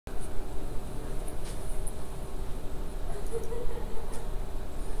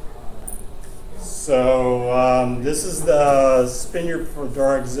So this is the Spin Your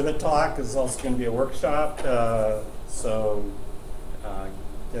Fedora exhibit talk. It's also going to be a workshop. Get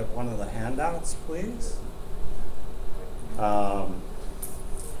one of the handouts, please.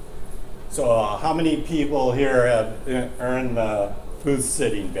 So how many people here have earned the booth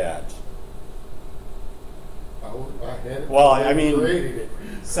sitting badge? I had it. Well, I mean, created it.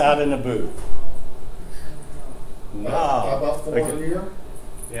 sat in a booth. No. About 4 a year.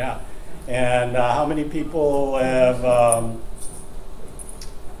 Yeah. And how many people have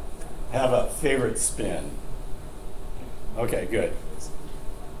a favorite spin? Okay, good.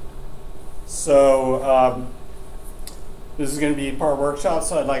 So this is going to be part workshop,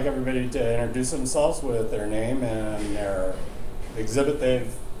 so I'd like everybody to introduce themselves with their name and their exhibit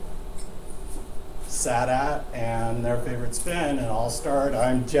they've sat at and their favorite spin. And I'll start.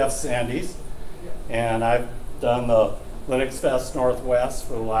 I'm Jeff Sandys, and I've done the Linux Fest Northwest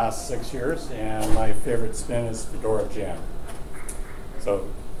for the last 6 years, and my favorite spin is Fedora Jam. So,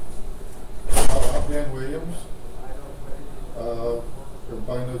 I'm Dan Williams.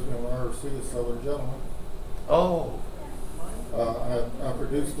 Everybody knows me on IRC as Southern Gentleman. oh, I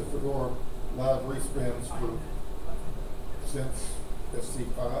produced the Fedora live respins since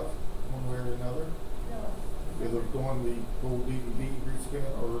SC5, one way or another. Either doing the gold DVD respin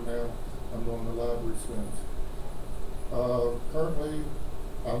or now I'm doing the live respins. Currently,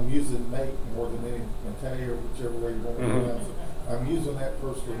 I'm using Make more than any Matei, or whichever way you want to pronounce it. I'm using that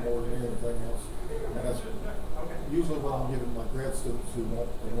personally more than anything else, and that's usually what I'm giving my grad students who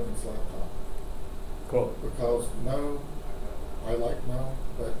want a Linux laptop. cool. Because I like GNOME,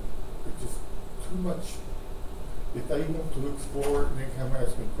 but it's just too much. If they want to explore it and then come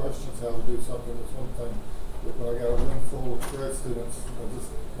ask me questions how to do something, it's one thing. But when I got a room full of grad students, it's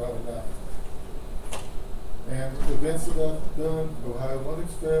just not enough. And the events that I've done, Ohio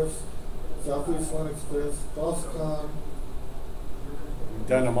Linux Fest, Southeast Linux Fest, FOSSCon. You've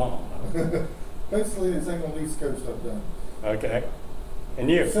done them all. Basically, anything on the East Coast I've done. Okay.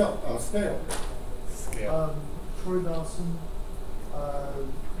 And you? Scale. Scale. Troy Dawson.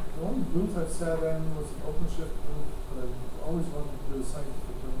 The only booth I've sat in was an OpenShift booth, but I've always wanted to do a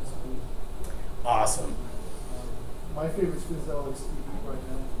scientific Linux booth. Awesome. My favorite spin is LXDB right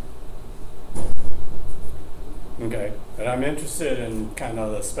now. Okay. And I'm interested in kind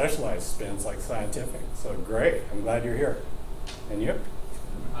of the specialized spins like scientific. So great. I'm glad you're here. And you?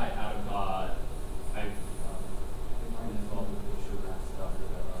 Hi, I'm involved with the show stuff.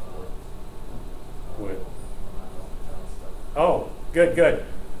 What? Oh, good, good.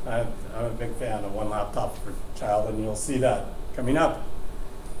 I'm a big fan of One Laptop for Child, and you'll see that coming up.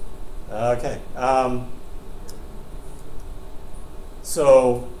 Okay.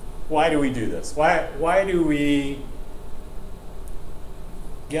 So why do we do this? Why do we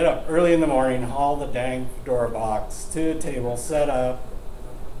get up early in the morning, haul the dang Fedora box to the table, set up,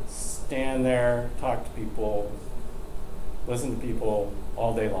 stand there, talk to people, listen to people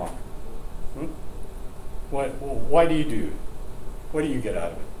all day long? Why do you do it? What do you get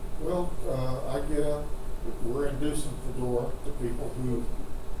out of it? Well, we're introducing Fedora to people who,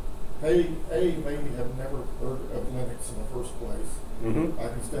 maybe have never heard of Linux in the first place. Mm-hmm. I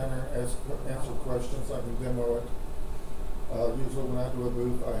can stand there and answer questions. I can demo it. Usually when I do a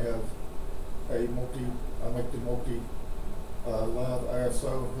booth, I have I make the live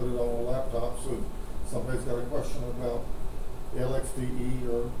ISO and put it on a laptop. So if somebody's got a question about LXDE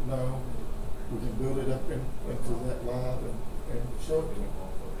or no, we can build it up into that live and show it to them.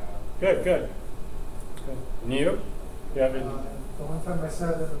 Good, good. And you? You have any? The one time I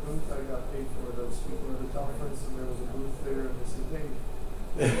sat in a booth, I got paid for it. I was speaking at a conference, and there was a booth there, and they said, "Hey,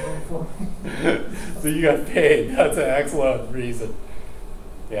 room for me." So you got paid. That's an excellent reason.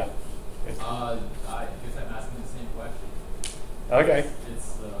 Yeah. I guess I'm asking the same question. Okay. It does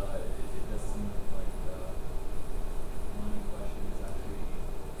seem like the money question is actually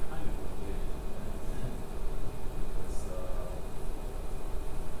kind of related. Because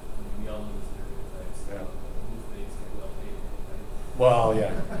we all know the stereotypes. Yeah. Booth babes get well paid, right? Well,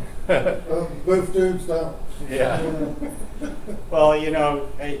 yeah. Booth dudes don't. Yeah. Well, you know,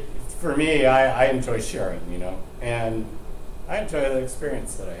 for me, I enjoy sharing, you know, and I enjoy the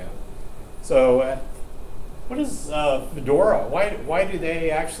experience that I have. So, what is Fedora? Why do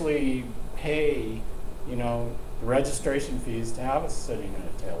they actually pay, you know, the registration fees to have us sitting at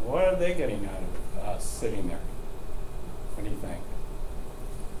a table? What are they getting out of us sitting there? What do you think?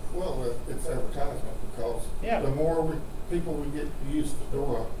 Well, it's advertisement because the more people we get to use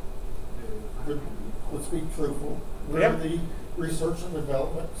Fedora, let's be truthful, we're the research and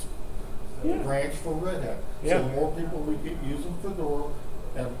development branch for Red Hat. So the more people we get using Fedora,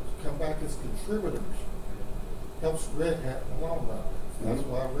 and come back as contributors helps Red Hat in the long run. That's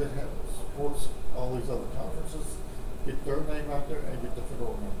why Red Hat supports all these other conferences, get their name out there and get the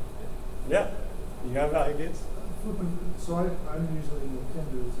Fedora name out there. Yeah. You have ideas? So I'm usually an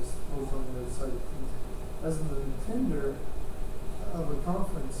attender, as opposed on the other side of things. As an attender of a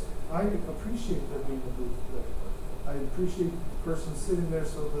conference, I appreciate there being a booth there. I appreciate the person sitting there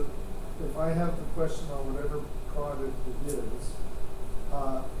so that if I have the question on whatever product it is,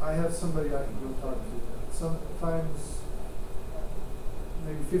 I have somebody I can go talk to. Sometimes,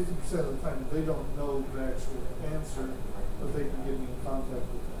 maybe 50% of the time, they don't know the actual answer, but they can get me in contact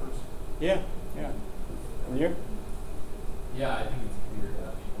with the person. Yeah, yeah. And you? Yeah, I think it's clear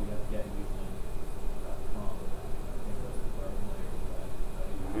that we have gethuman.com. I think that's what we're familiar with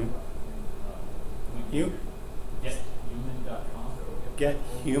that. You? Gethuman.com. Get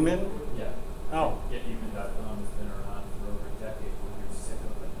Human? Yeah. Oh. Gethuman.com has been around for over a decade. When you're sick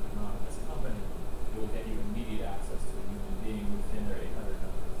of an anonymous company, it will get you immediate access to a human being within their 800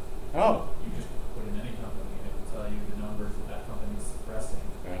 numbers. Oh. You just put in any company and it will tell you the numbers that that company is suppressing.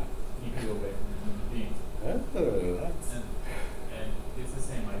 Yeah. Keep you away from the human beings. That's And it's the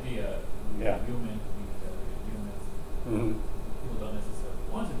same idea. We Yeah. human, we humans. Mhm. People don't necessarily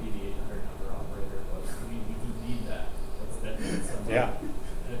want to be the 800 number operator, but we do need that. That's something. Yeah.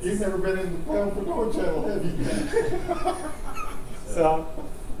 And it's You've never been in the Cloud Fedora channel, have you? So,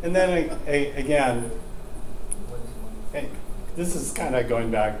 and then again, hey, this is kind of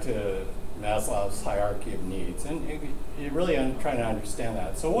going back to Maslow's hierarchy of needs, and you really trying to understand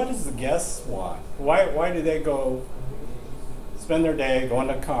that. So, what does the guests want? Why do they go spend their day going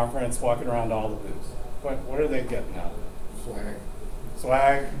to a conference, walking around all the booths? What are they getting out of it? Swag.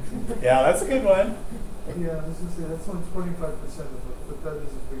 Swag. Yeah, that's a good one. Yeah, I was gonna say that's only 25% of it, but that is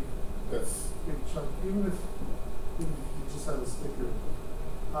a big chunk. Even if you just have a sticker,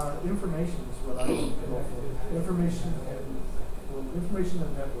 information is what I would go for. Information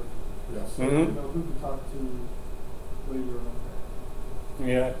and network. Yes. So you know who to talk to later on.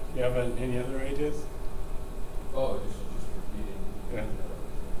 Yeah. You have any other ideas? Oh, just repeating. Yeah.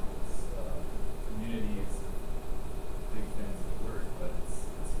 Community is a big fancy word, but it's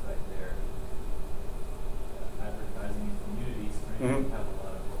right there. Advertising and community strength have a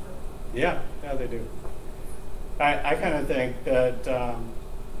lot of overlap. Yeah, they do. I kind of think that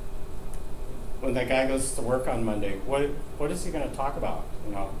when that guy goes to work on Monday, what is he going to talk about?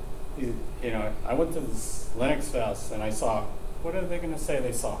 I went to this Linux Fest and I saw, what are they going to say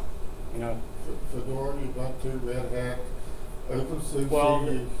they saw? Fedora, Ubuntu, Red Hat, OpenSUSE. Well,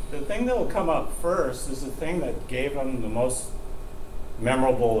 the thing that will come up first is the thing that gave them the most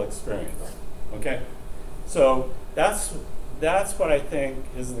memorable experience. Okay, so that's what I think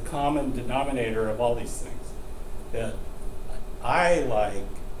is the common denominator of all these things. That I like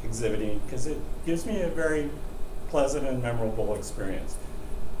exhibiting because it gives me a very pleasant and memorable experience.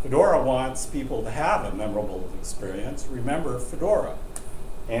 Fedora wants people to have a memorable experience. Remember Fedora,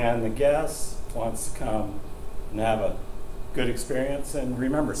 and the guest wants to come and have a good experience and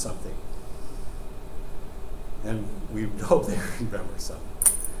remember something. And we hope they remember something.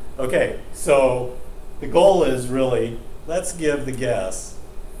 Okay, so the goal is really, let's give the guests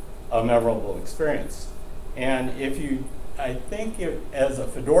a memorable experience. And I think as a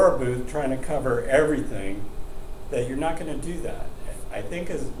Fedora booth trying to cover everything, that you're not going to do that. I think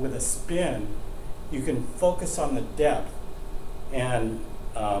with a spin, you can focus on the depth and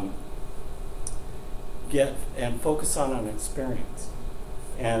focus on an experience.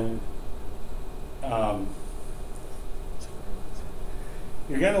 And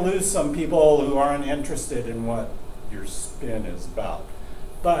you're going to lose some people who aren't interested in what your spin is about.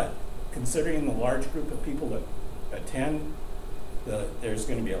 But considering the large group of people that attend, there's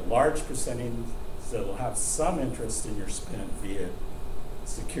going to be a large percentage that will have some interest in your spin, be it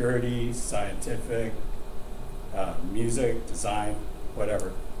security, scientific, music, design,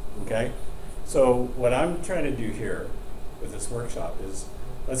 whatever. Okay? So what I'm trying to do here with this workshop is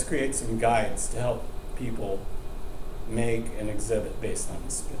let's create some guides to help people make an exhibit based on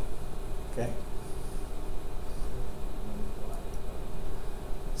the spin. Okay?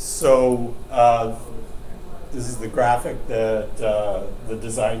 So this is the graphic that the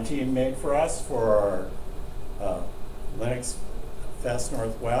design team made for us for our Linux Fest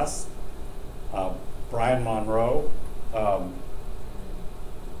Northwest. Brian Monroe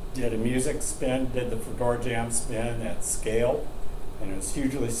did a music spin, did the Fedora Jam spin at scale, and it was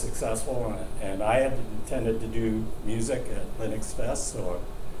hugely successful. And I had intended to do music at Linux Fest, so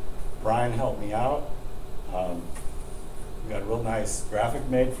Brian helped me out. We got a real nice graphic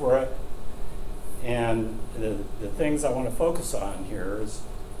made for it. and the things I want to focus on here is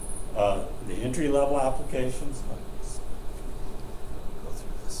the entry-level applications. Let's go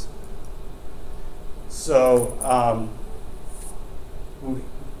through this. So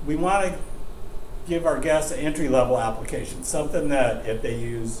we want to give our guests an entry-level application, something that if they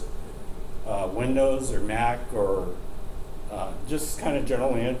use Windows or Mac or just kind of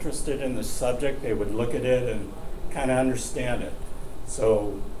generally interested in the subject, they would look at it and kind of understand it.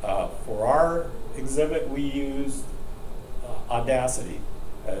 So for our exhibit, we used Audacity.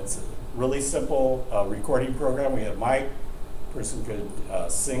 It's a really simple recording program. We had a mic. Person could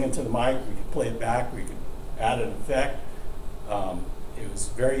sing into the mic. We could play it back. We could add an effect. It was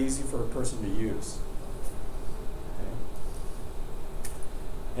very easy for a person to use. Okay.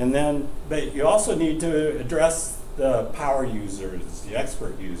 And then, but you also need to address the power users, the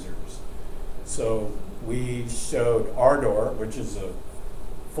expert users. So we showed Ardor, which is a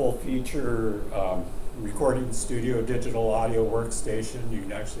full-feature recording studio, digital audio workstation. You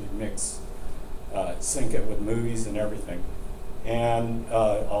can actually mix, sync it with movies and everything. And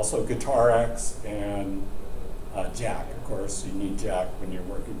also GuitarX and Jack, of course. You need Jack when you're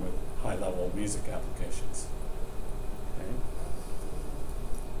working with high-level music applications.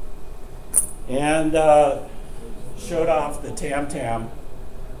 Okay. And showed off the Tam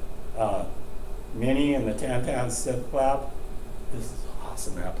Mini and the Tam Synth Lab. This is an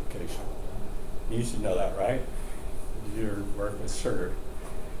awesome application. You should know that, right? Your work with Sugar.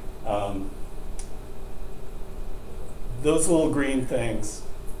 Those little green things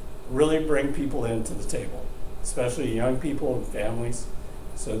really bring people into the table, especially young people and families.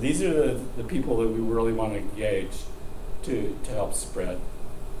 So these are the people that we really want to engage to help spread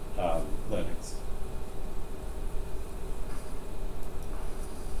Linux.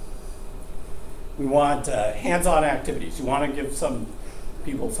 We want hands-on activities. You want to give some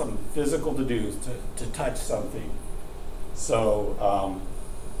people something physical to do, to touch something. So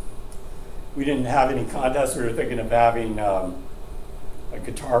we didn't have any contests. We were thinking of having a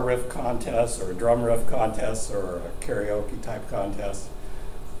guitar riff contest or a drum riff contest or a karaoke type contest.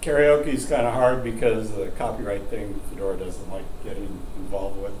 Karaoke is kind of hard because of the copyright thing Fedora doesn't like getting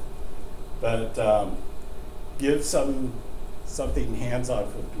involved with. But give something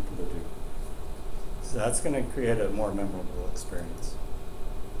hands-on for the people to do. So that's going to create a more memorable experience.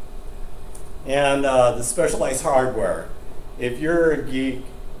 And the specialized hardware. If you're a geek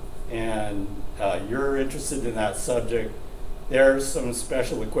and you're interested in that subject, there's some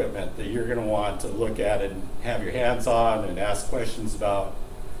special equipment that you're going to want to look at and have your hands on and ask questions about.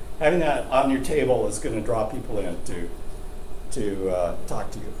 Having that on your table is going to draw people in to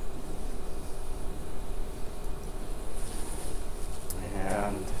talk to you.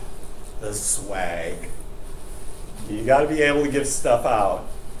 And the swag. You got to be able to give stuff out.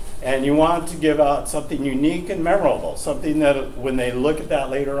 And you want to give out something unique and memorable, something that when they look at that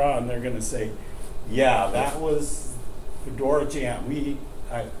later on, they're going to say, yeah, that was Fedora Jam.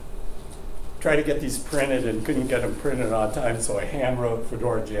 I tried to get these printed and couldn't get them printed on time, so I hand wrote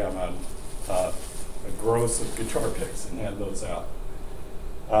Fedora Jam on a gross of guitar picks and had those out.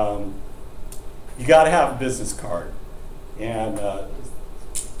 You got to have a business card. And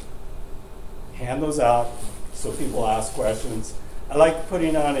hand those out so people ask questions. I like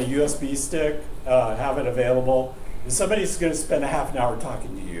putting on a USB stick, have it available. If somebody's going to spend a half an hour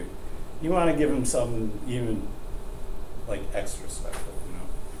talking to you, you want to give them something even like extra special, you know.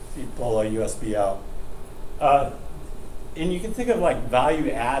 If you pull a USB out. And you can think of like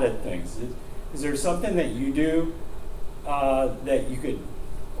value-added things. Is there something that you do that you could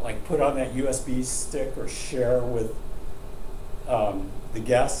like put on that USB stick or share with the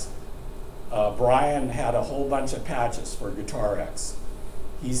guests? Brian had a whole bunch of patches for GuitarX.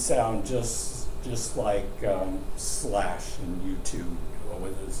 He sound just like Slash in YouTube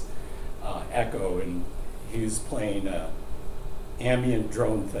with his echo, and he was playing an ambient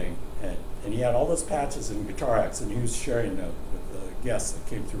drone thing, and he had all those patches in GuitarX, and he was sharing them with the guests that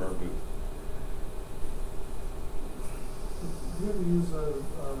came through our booth. Do you ever use a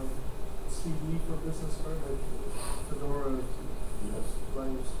CD for business card, like Fedora? Yes.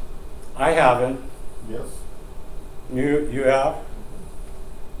 Players? I haven't. Yes. You have?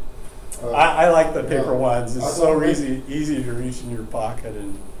 I like the paper ones. It's so easy to reach in your pocket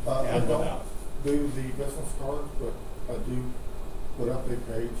and hand them out. I don't do the business cards, but I do put up a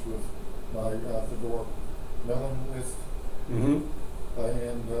page with my Fedora mailing list and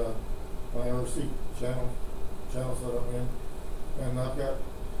my RC channels that I'm in. And I've got,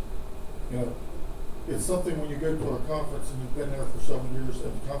 you know, it's something when you go to a conference and you've been there for several years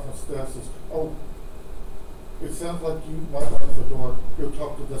and the conference staff says, oh, it sounds like you might like Fedora, go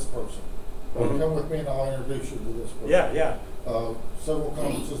talk to this person. Mhm. Come with me and I'll introduce you to this person. Yeah, yeah. Several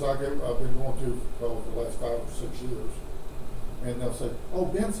conferences I've been going to for the last 5 or 6 years. And they'll say, oh,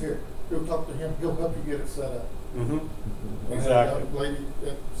 Ben's here. Go talk to him. He'll help you get it set up. Mm-hmm. And Exactly. that lady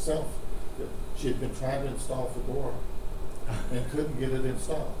herself, she had been trying to install Fedora and couldn't get it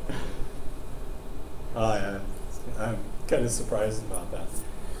installed. Yeah. I'm kind of surprised about that.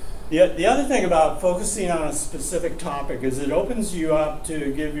 The other thing about focusing on a specific topic is it opens you up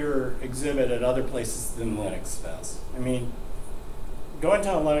to give your exhibit at other places than Linux Fest. I mean, going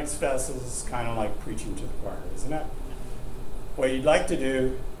to a Linux Fest is kind of like preaching to the choir, isn't it? What you'd like to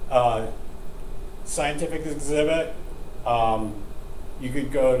do, scientific exhibit, you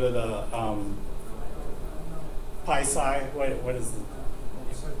could go to the PySci, what is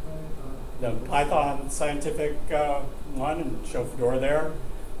the Python scientific one, and show Fedora there.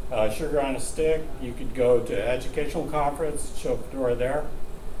 Sugar on a Stick, you could go to educational conference, show Fedora there.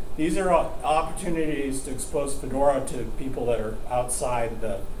 These are opportunities to expose Fedora to people that are outside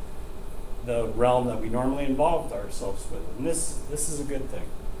the realm that we normally involve ourselves with. And this is a good thing.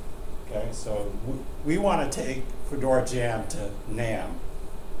 Okay, so we want to take Fedora Jam to NAMM.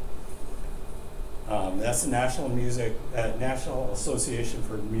 That's the National Association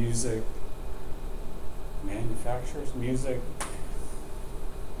for Music Manufacturers, Music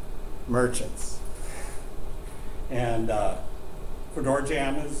Merchants. And Fedora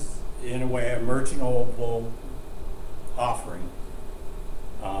Jam is, in a way, a merchantable offering.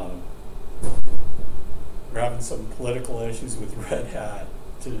 We're having some political issues with Red Hat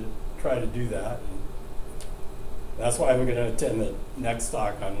to try to do that. And that's why I'm going to attend the next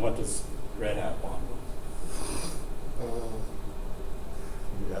talk on what does Red Hat want.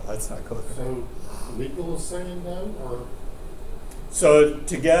 Yeah, let's not go there. So legal is saying no, or? So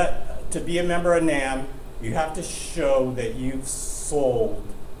to be a member of NAMM, you have to show that you've sold.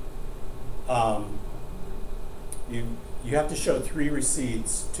 You have to show 3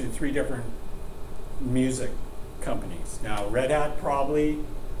 receipts to 3 different music companies. Now, Red Hat probably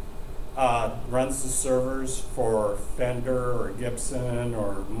runs the servers for Fender or Gibson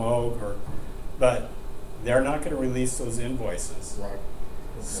or Moog, but they're not going to release those invoices. Right. Okay.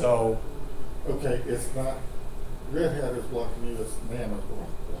 So. Okay, it's not, Red Hat is blocking you, it's NAMM is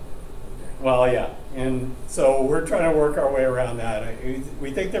blocking you. Okay. Well, yeah, and so we're trying to work our way around that.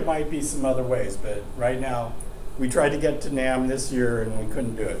 We think there might be some other ways, but right now, we tried to get to NAMM this year and we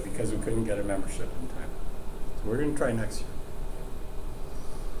couldn't do it because we couldn't get a membership in time. So we're going to try next year.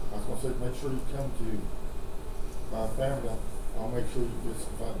 I was going to say, make sure you come to my family. I'll make sure you get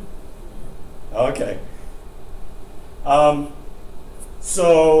some funding. Okay.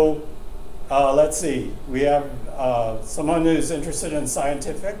 So let's see. We have someone who's interested in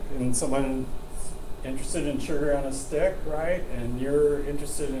scientific and someone interested in sugar on a stick, right? And you're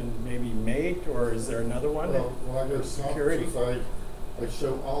interested in maybe mate, or is there another one? Well, when I go to security. conferences, I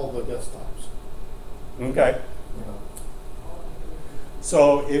show all the desktops. Okay. You know.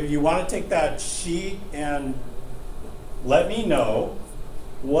 So if you want to take that sheet and let me know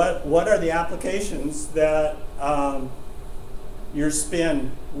what are the applications that your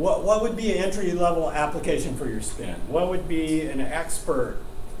spin, what would be an entry-level application for your spin? What would be an expert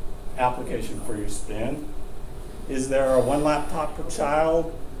application for your spin? Is there a one laptop per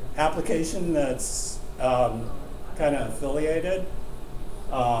child application that's kind of affiliated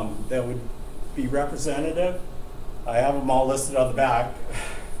that would be representative? I have them all listed on the back.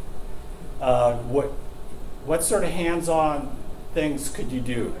 What sort of hands-on things could you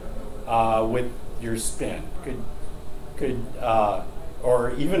do with your spin?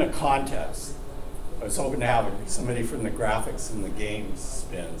 Or even a contest. I was hoping to have somebody from the graphics and the games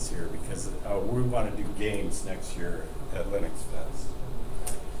spins here because we want to do games next year at Linux Fest.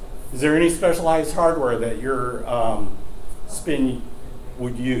 Is there any specialized hardware that your spin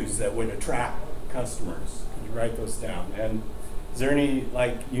would use that would attract customers? Could you write those down? And is there any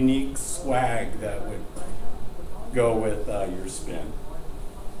like unique swag that would go with your spin?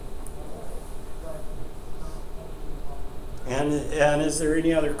 And is there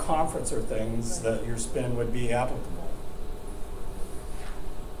any other conference or things that your spin would be applicable?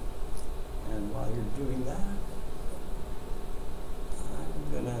 And while you're doing that,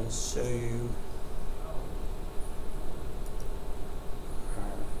 I'm going to show you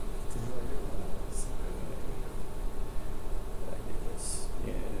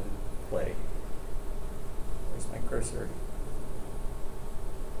play. Where's my cursor?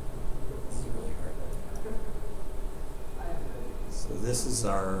 This is really hard. So this is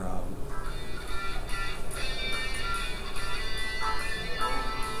our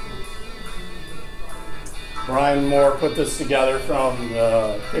Brian Moore put this together from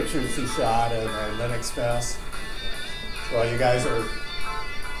the pictures he shot at Linux Fest. So while you guys are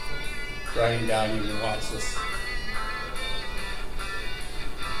writing down, you can watch this.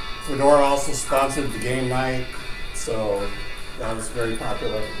 Fedora also sponsored the game night, so that was very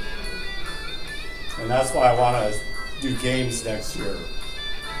popular. And that's why I want to do games next year.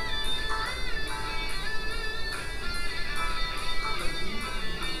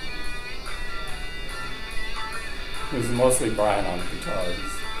 It was mostly Brian on the guitar. He's a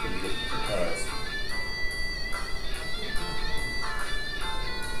pretty good guitarist.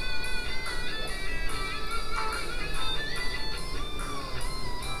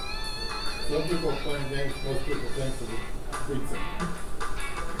 Some people are playing games, most people think for the pizza.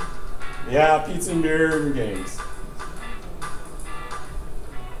 Yeah, pizza and beer and games.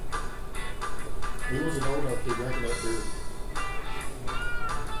 He wasn't old enough to drink that beer.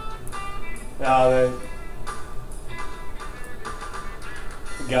 Now the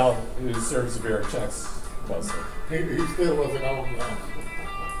gal who serves the beer checks closer. He still wasn't old enough.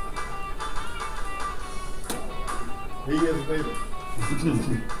 He isn't either.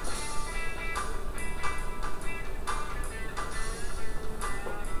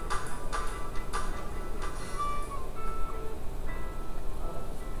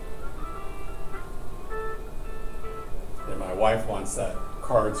 And my wife wants that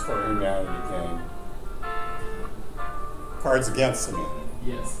Cards for Humanity game. Cards Against Humanity.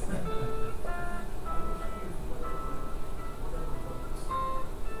 Yes.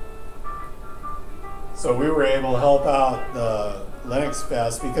 So we were able to help out the Linux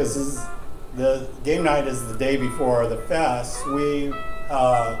Fest because the game night is the day before the fest. We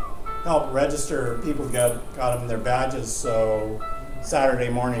helped register people, got them their badges. So Saturday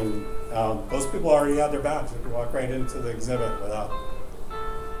morning, those people already had their badge. They could walk right into the exhibit without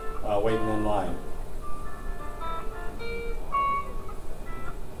waiting in line.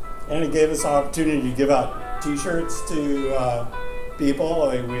 And it gave us an opportunity to give out T-shirts to people.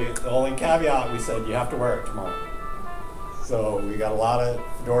 The only caveat, we said you have to wear it tomorrow. So we got a lot of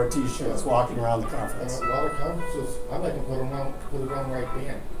Fedora T-shirts walking around the conference. A lot of conferences, I make them put it on right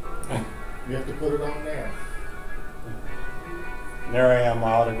then. You have to put it on now. And there I am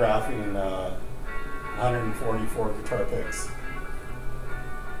autographing 144 guitar picks.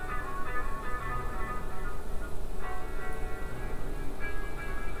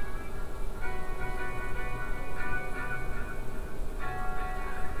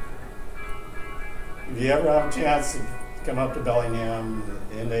 If you ever have a chance to come up to Bellingham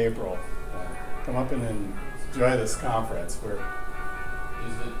in April, come up and enjoy this conference. Is it the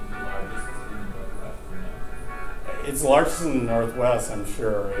largest in the Northwest or no? It's the largest in the Northwest, I'm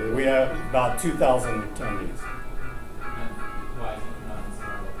sure. We have about 2,000 attendees. And why is it not in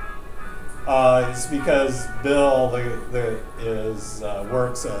Seattle? It's because Bill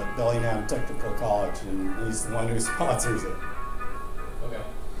works at Bellingham Technical College, and he's the one who sponsors it. Okay.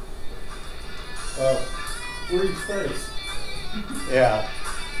 Free space. Yeah.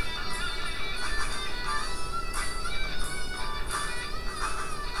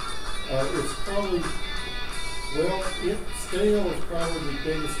 It's probably, well, scale is probably the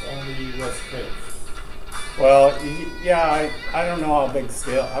biggest on the West Coast. Well, yeah, I don't know how big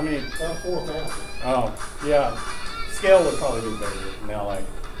scale. I mean, About 4,000. oh, yeah. Scale would probably be bigger in LA,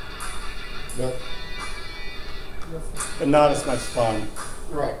 But, but not as much fun.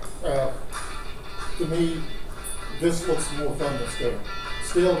 right. To me, this looks more fun than scale.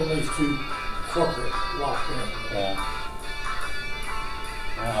 Scale to me is too corporate, locked in. Yeah.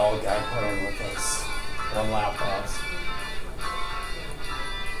 An old guy playing with us on laptops.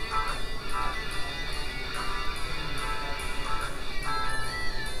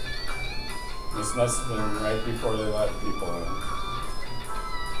 This must have been right before they let people in.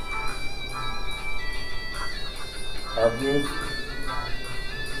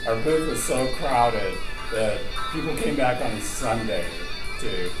 Our booth was so crowded that people came back on Sunday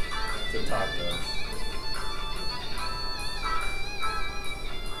to talk to us.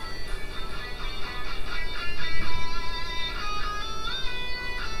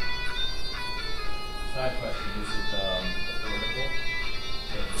 Side question, is it affordable?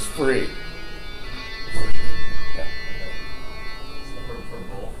 It's free. Yeah. Okay. For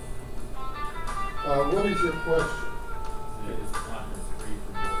both? What is your question? Is the conference free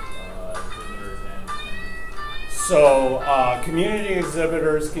for both exhibitors and So community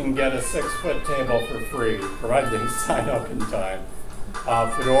exhibitors can get a 6-foot table for free, provided they sign up in time.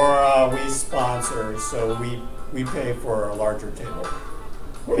 Fedora, we sponsor, so we pay for a larger table.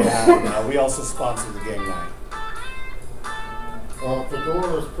 And we also sponsor the game night.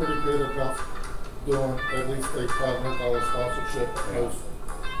 Fedora is pretty good about doing at least a $500 sponsorship at those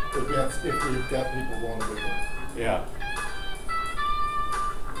events if we've got people going to be there. Yeah.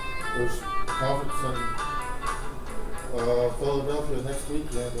 There's a conference in Philadelphia next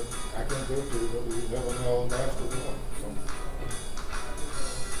weekend that I can't go to, but we have a mail and master one.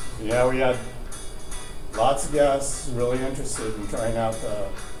 Yeah, we had lots of guests really interested in trying out the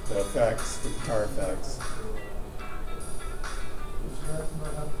effects, the guitar effects.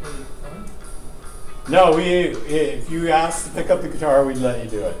 No, if you asked to pick up the guitar, we'd let you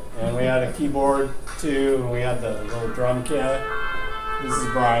do it. And we had a keyboard too, and we had the little drum kit. This is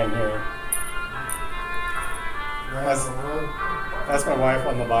Brian here. That's my wife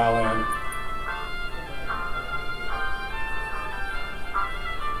on the violin.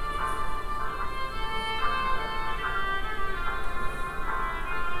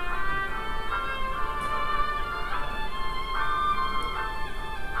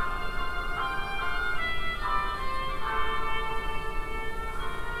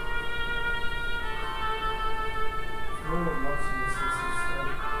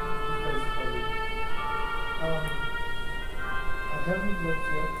 I haven't looked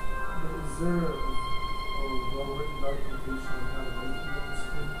yet, but is there a well-written documentation on how to make your own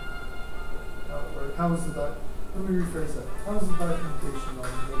spin? Or how is the let me rephrase that. How is the documentation on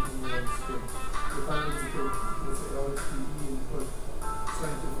making your own spin? If I need to take, let's say, LXDE and put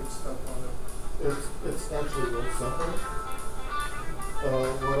scientific stuff on it. It's actually real simple. What I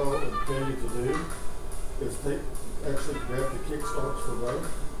would tell you to do is actually grab the kickstarts for both.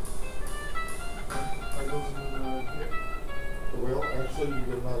 I wasn't Well, actually, you get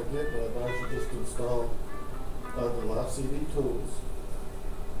them out of Git, but I advise you just install the Live CD tools,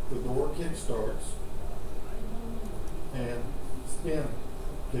 Fedora kickstarts, and Spin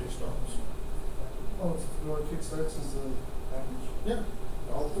kickstarts. Oh, it's Fedora kickstarts is the package. Yeah,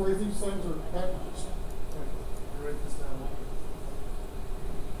 all three of these things are packages. Okay, I'll write this down.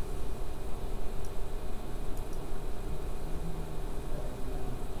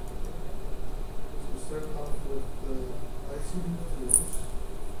 So start off with the ICD tools.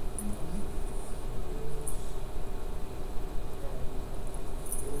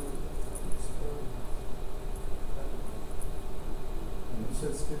 You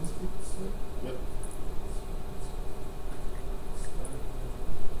said Spin's kickstart? Yep.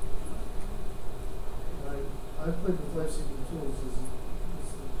 I've played with live CD tools. Is it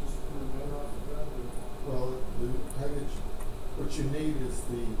just do a man off the ground? Well, the package, what you need is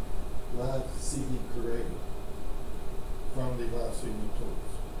the Live CD creator from the Live CD tools.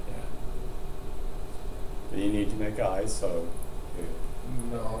 Yeah. You need to make ISO.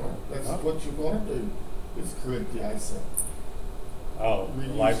 No, that's Huh? what you're going to do is create the ISO. Oh, We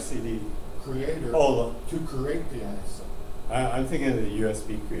the live use CD. Creator Oh, to create the ISO. I'm thinking of the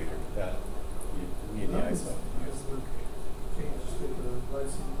USB creator. That you need the ISO. Can't you just take a live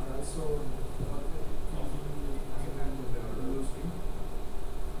CD ISO and USB?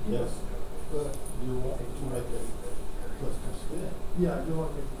 Yes, but you're wanting to make a custom spin. Yeah, I do want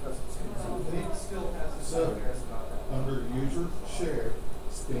to make the custom spin. So, under User Share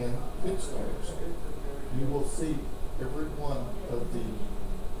Spin Kickstarters, you will see every one of the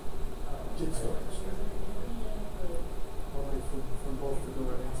Kickstarters. Only from both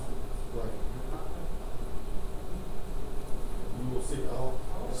Fedora and Spin. Right. You will see all.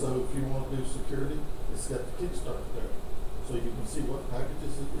 So if you want to do security, it's got the Kickstart there. So you can see what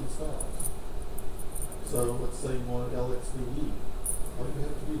packages it installs. So let's say you want LXDE. All you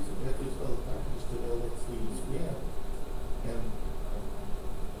have to do is add these other packages to LXDE Spin. And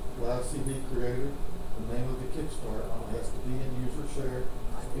Live CD Creator, the name of the Kickstart has to be in User Share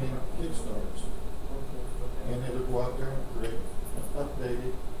Spin Kickstarters. And it'll go out there and create and update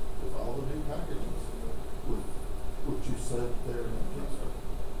it with all the new packages with what you said there in the Kickstarter.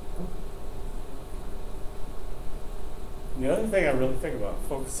 The other thing I really think about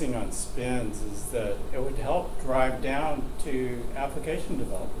focusing on spins is that it would help drive down to application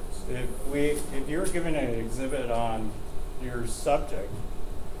developers. If you were given an exhibit on your subject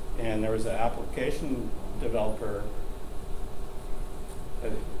and there was an application developer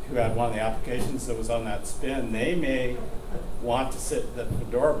who had one of the applications that was on that spin, they may want to sit at the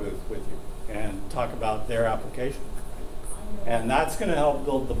Fedora booth with you and talk about their application. And that's going to help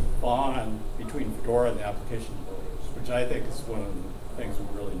build the bond between Fedora and the application developers, which I think is one of the things we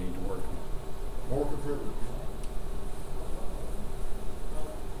really need to work on. More contributors.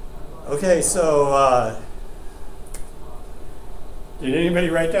 Okay, so did anybody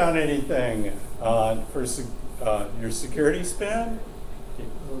write down anything for your security spin?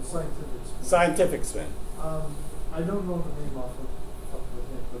 Scientific spin. Scientific spin. I don't know the name off the top of my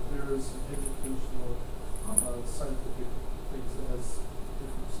head, but there is some educational, scientific things that has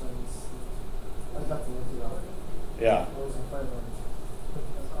different science. I'd have to look it up. Yeah. I wasn't planning on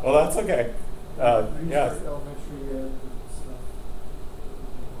it. Well, that's okay. Yeah. Research elementary ed and stuff.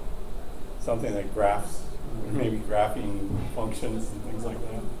 Something that graphs, maybe graphing functions and things like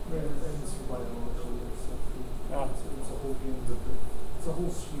that. And some biology and stuff. Oh. It's a whole game of it's a whole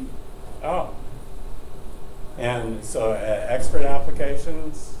suite. Oh. And so expert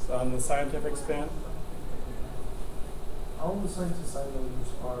applications on the scientific spin? All the scientists I know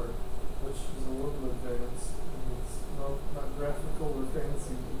use R, which is a little advanced. And it's not graphical or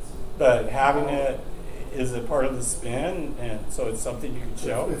fancy. But having it, is it part of the spin? And so it's something you could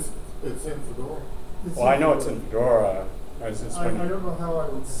show? It's in Fedora. Well, I know it's in Fedora. I was just I wondering. don't know how I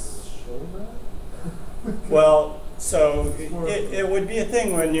would show that. Well, so it would be a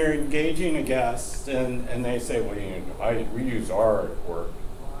thing when you're engaging a guest and they say, well, you know, we use R at work.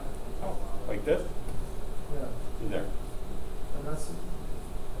 Oh, like this? Yeah. There. And that's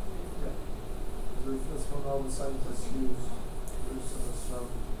what all the scientists use. There's some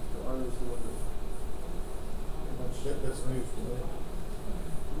the R is a little bit That's news to me.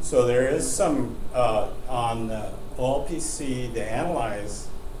 So there is some on the OLPC, the Analyze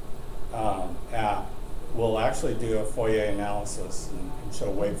app will actually do a Fourier analysis and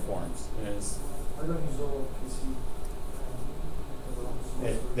show waveforms. I don't use all PC.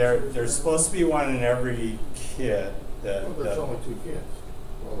 There's supposed to be one in every kit. Well, there's only 2 kids.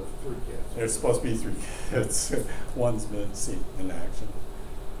 Well, there's 3 kids. There's supposed to be 3 kits. One's been seen in action.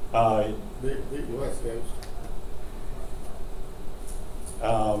 The US goes.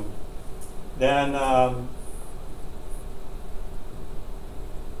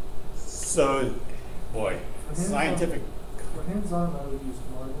 So, boy, scientific. For hands-on, I would use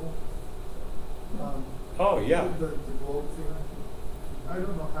Marble. Oh, yeah. The globe thing. I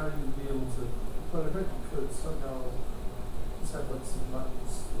don't know how you'd be able to, but I bet you could somehow just have like some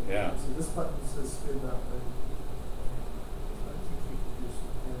buttons. Yeah. So this button says spin that way. I think you could do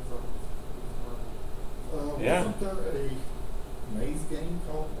some hands-on with Marble. Yeah. Wasn't there a maze game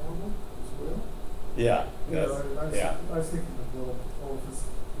called Marble as well? Yeah. Yeah, That's, yeah. I was thinking the globe. Oh, if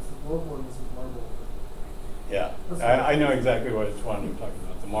the globe one is Marble. Yeah. That's I know exactly which one you're talking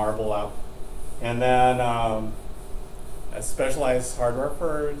about. The Marble app. And then a specialized hardware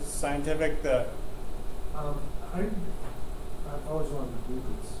for scientific that. I've always wanted to do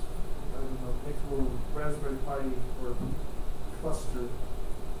this. I don't know, make a little Raspberry Pi or cluster.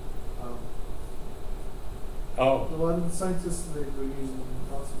 A lot of the scientists they're using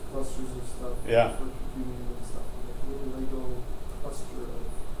lots of clusters of stuff Yeah. for computing and stuff. Like a little Lego cluster of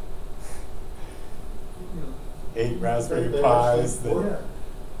 8 Raspberry They Pis. actually work.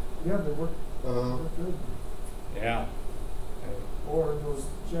 Yeah, they work good. Yeah. Or those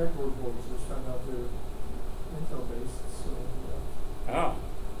Jaguar boards, which found out they're Intel based. So Oh.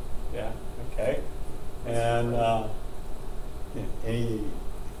 Yeah. Okay. And any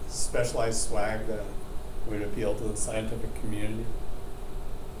specialized swag that would appeal to the scientific community?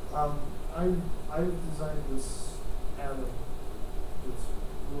 I designed this atom. It's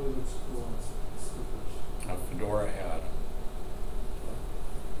really looks cool on stickers. A Fedora add.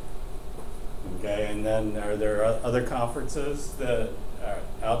 Okay, and then are there other conferences that are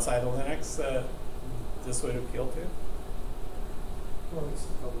outside of Linux that this would appeal to? Well, it's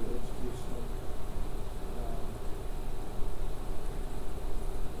probably educational.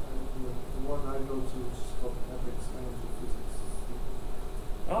 The one I go to is called Ethics and Physics.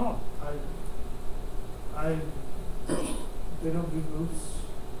 Oh. They don't do booths.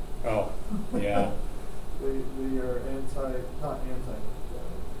 Oh, yeah. They are not anti.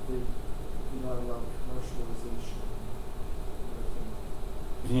 They do not allow commercialization.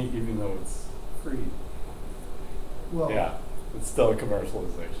 Even though it's free. Well, Yeah, it's still a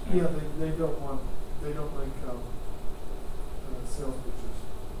commercialization. yeah, they don't like sales pitches.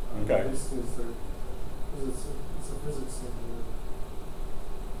 Okay. This is their, it's a physics thing.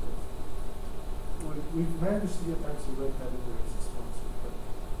 We've managed to get back to Red Hat over as a sponsor,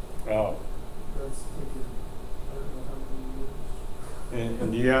 but Oh. that's taken, I don't know how many years.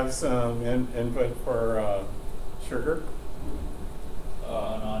 And do you have some input for sugar?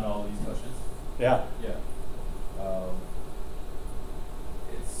 On all these questions? Yeah. Yeah.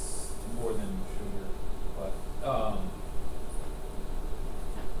 It's more than sugar, but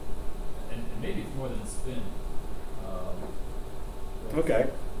and maybe it's more than a spin. Okay.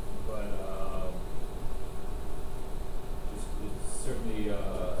 But just it's certainly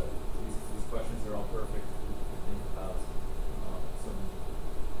these questions are all perfect to think about some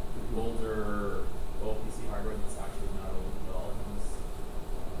older OPC hardware that's actually not old at all.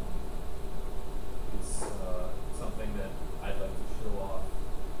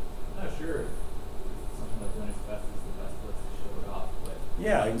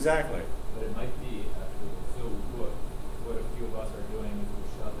 Yeah, exactly. But it might be actually. So what a few of us are doing is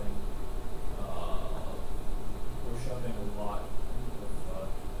we're shoving a lot of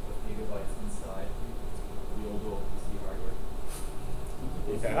gigabytes inside the old OPC hardware.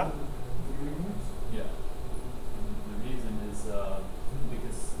 Yeah. Yeah. And the reason is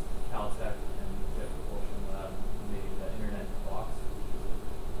because Caltech and Jet Propulsion Lab made the Internet Box, which is a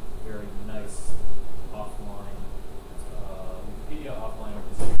very nice offline Wikipedia, offline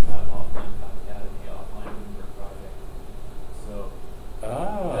OpenStreetMap, offline Khan Academy, offline Gutenberg project. So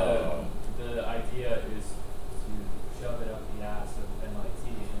the idea is to shove it up the ass of MIT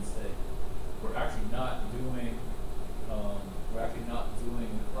and say we're actually not doing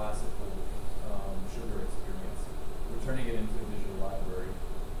the classical sugar experience. We're turning it into a digital library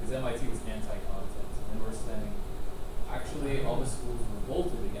because MIT was anti-content, and we're saying actually all the schools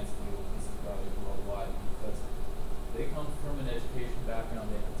revolted against the OpenC project worldwide because they come from an education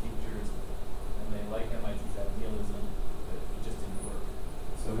background, they have teachers, and they like MIT's idealism, but it just didn't work.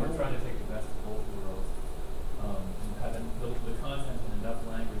 So we're trying to take the best of both worlds, and have the content in enough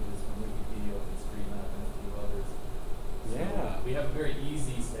languages from Wikipedia, OpenStreetMap, and a few others. Yeah. So we have a very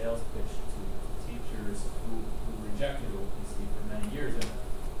easy sales pitch to teachers who rejected OPC for many years, and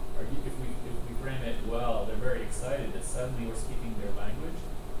if we frame it well, they're very excited that suddenly we're speaking their language.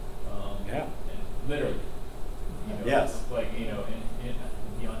 Yeah. And literally. Yes. Like,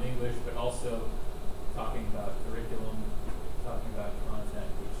 beyond English, but also talking about curriculum, talking about content,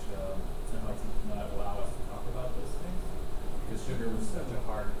 which MIT did not allow us to talk about those things because sugar was such a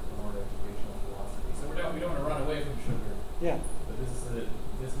hardcore educational philosophy. So we don't want to run away from sugar. Yeah. But this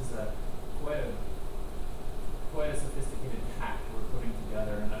is quite a sophisticated hack we're putting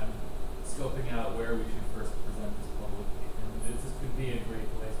together, and I'm scoping out where we should first present this publicly. And this could be a great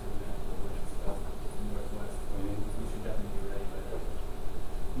place, for example, when it's in the Northwest. We should definitely be ready by then.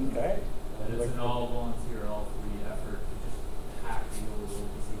 Okay. And it's an all volunteer, all free effort to just hack the old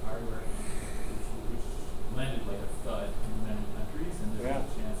OPC hardware, which landed like a thud in many countries, and there's a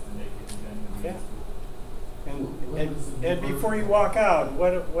chance to make it genuinely useful. And before you walk out,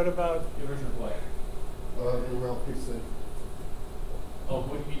 what about New version of what? New LPC. Oh,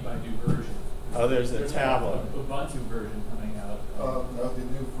 what do you mean by new version? Oh, there's a tablet. An Ubuntu version coming out. No, the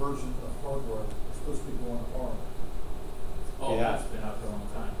new version of hardware is supposed to be going ARM. Oh, Yeah. that's been out for a long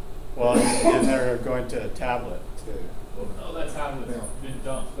time. Well, and they're going to a tablet too. Well, no, that tablet's been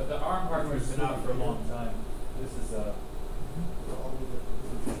dumped, but the ARM hardware's been out for a long time. This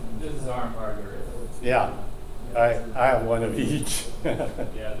is ARM hardware. Yeah. I have one of each.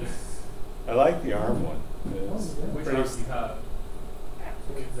 Yeah, this. I like the ARM one. It's Which pretty ARM do you have?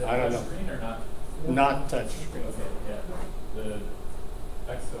 Is it I don't know. touchscreen or not? not touch screen. Okay, yeah. The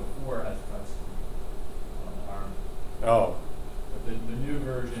XO4 has touchscreen on the ARM. Oh. But the new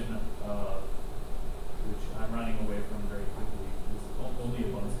version, which I'm running away from very quickly, is only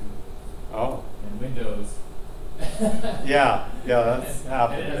Ubuntu Oh. and Windows. Yeah, that's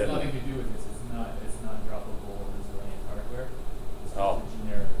happened. And it has nothing to do with this. It's not droppable or resilient hardware. It's just Oh. a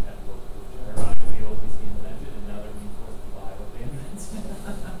generic network, which ironically OPC invented, and now they're being forced to buy what they invented.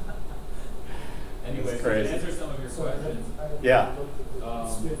 Anyway, so to crazy. answer some of your questions, Yeah.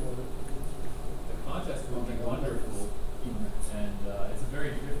 the contest will be wonderful, and it's a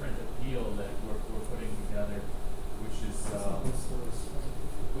very different appeal that we're putting together, which is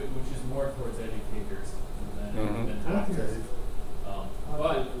more towards educators than actors.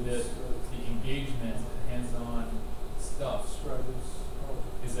 But the engagement, hands-on stuff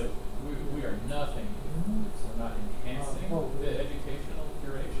is that we are nothing. We're not enhancing the educational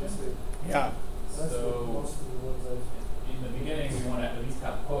curation. Yeah. So in the beginning, we want to at least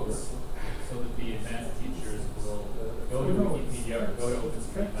have posts so that the advanced teachers will go to Wikipedia or go to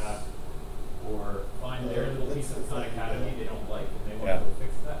OpenStreetMap or find their little piece of Khan Academy they don't like and they want to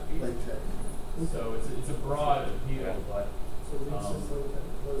fix that piece. So it's a broad appeal, but so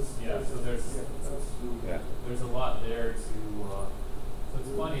there's a lot there to. So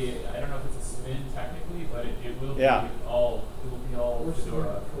it's funny. I don't know if it's a spin technically, but it will be all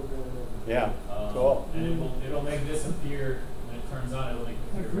Fedora. Yeah. Cool. And it'll make this appear when it turns on. It'll make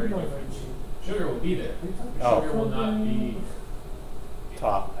it appear very different. Sugar will be there. Oh. Sugar will not be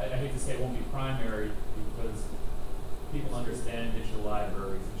Top. I hate to say it won't be primary because people understand digital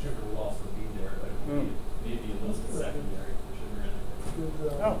libraries, and sugar will also be there, but it will be maybe a little bit secondary for sugar in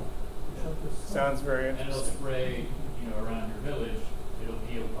it. Oh. Sounds very And it'll interesting. spray, around your village. It'll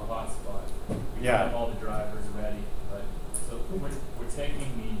be a hot spot. We Yeah. have all the drivers ready, but so we're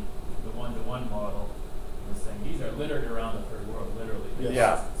taking the one-to-one model. We're saying these are littered around the third world, literally.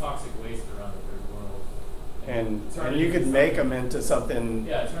 Yeah. Toxic waste around the third world. And turn it you into could make them something- into something.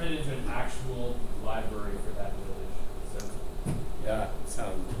 Yeah, turn it into an actual library for that village. So Yeah,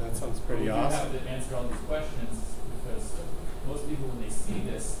 that sounds pretty we awesome. do have to answer all these questions because most people, when they see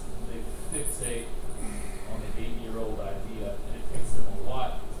this, they fixate on an 8-year-old idea, and it takes them a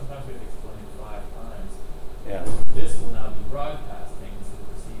lot. Sometimes we have to explain it 5 times. Yeah. This will now be broadcasting instead of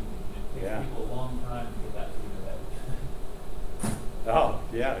receiving. It takes Yeah. people a long time to get that to your head. Oh,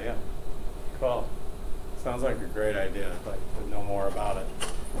 yeah. Cool. Sounds like a great idea. I'd like to know more about it.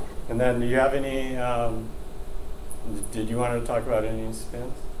 And then, do you have any? Did you want to talk about any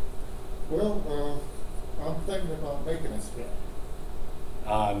spins? Well, I'm thinking about making a spin.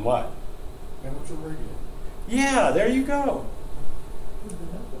 On what? Amateur radio. Yeah, there you go.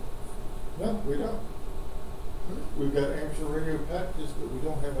 No, we don't. We've got amateur radio packages, but we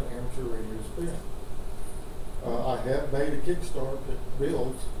don't have an amateur radio spin. I have made a Kickstarter that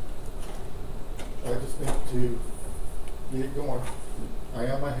builds. I just need to get it going. I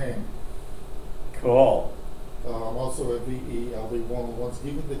am a ham. Cool. I'm also a VE. I'll be one of the ones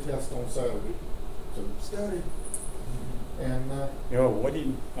giving the test on Saturday. So study. And What do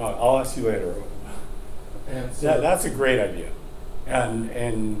you? I'll ask you later. and so That's a great idea,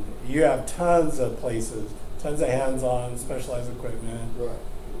 and you have tons of places, tons of hands-on, specialized equipment. right.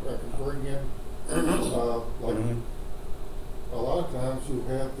 I can bring in like Mhm. a lot of times you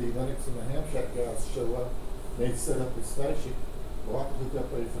have the Linux and the Ham Shack guys show up. They set up the station. Well, I can hook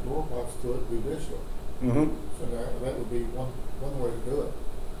up a Fedora box to it, do digital. Mm-hmm. So that would be one way to do it.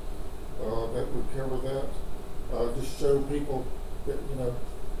 That would cover that. Just show people that,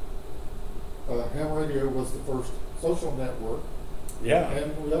 ham radio was the first social network, Yeah.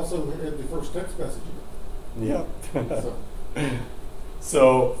 and we also had the first text messaging. Yep. So,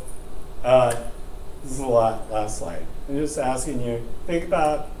 So, this is the last slide. I'm just asking you, think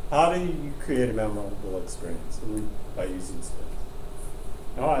about how do you create a memorable experience by using spins.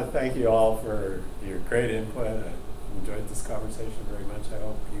 I want to thank you all for your great input. I enjoyed this conversation very much. I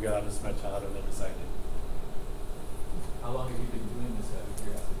hope you got as much out of it as I did. How long have you been doing this out of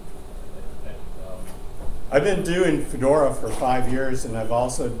curiosity? I've been doing Fedora for 5 years, and I've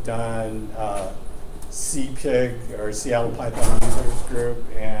also done CPIG, or Seattle Python Users Group,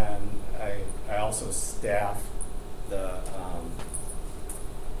 and I also staff the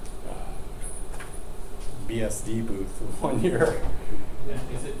BSD booth for 1 year. And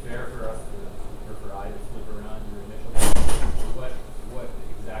is it fair for us for I to flip around your initial? What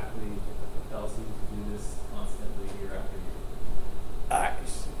exactly compels you to do this constantly year after year?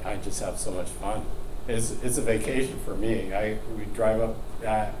 I just have so much fun. It's a vacation for me. We drive up.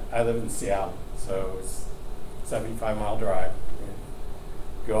 I live in Seattle, so it's a 75-mile drive.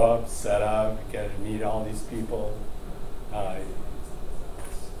 Go up, set up, get to meet all these people. But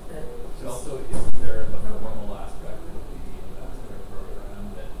also, isn't there a formal aspect of the ambassador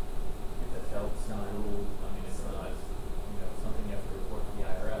program that helps not rule? I mean, it's not something you have to report to the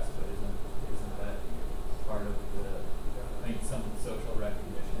IRS, but isn't that part of some social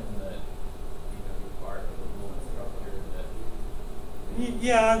recognition that you're part of the rule and structure that?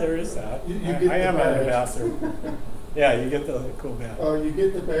 Yeah, there is that. You get I the am an badge. ambassador. Yeah, you get the cool badge. you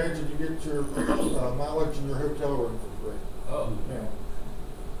get the badge and you get your mileage and your hotel room for free. Oh, Yeah.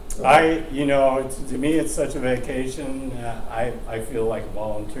 To me, it's such a vacation. I feel like a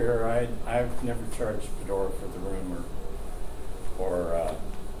volunteer. I've never charged Fedora for the room or.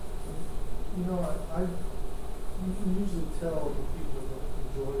 You can usually tell the people that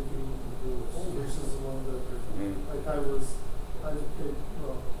enjoy being in the booth versus the one that are, like I did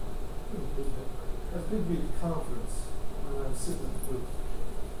a big conference and I was sitting at the booth.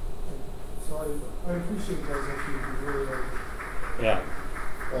 And so I appreciate guys like you who really like it. Yeah.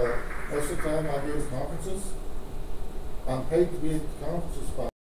 Most of the time I go to conferences, I'm paid to be at the conferences by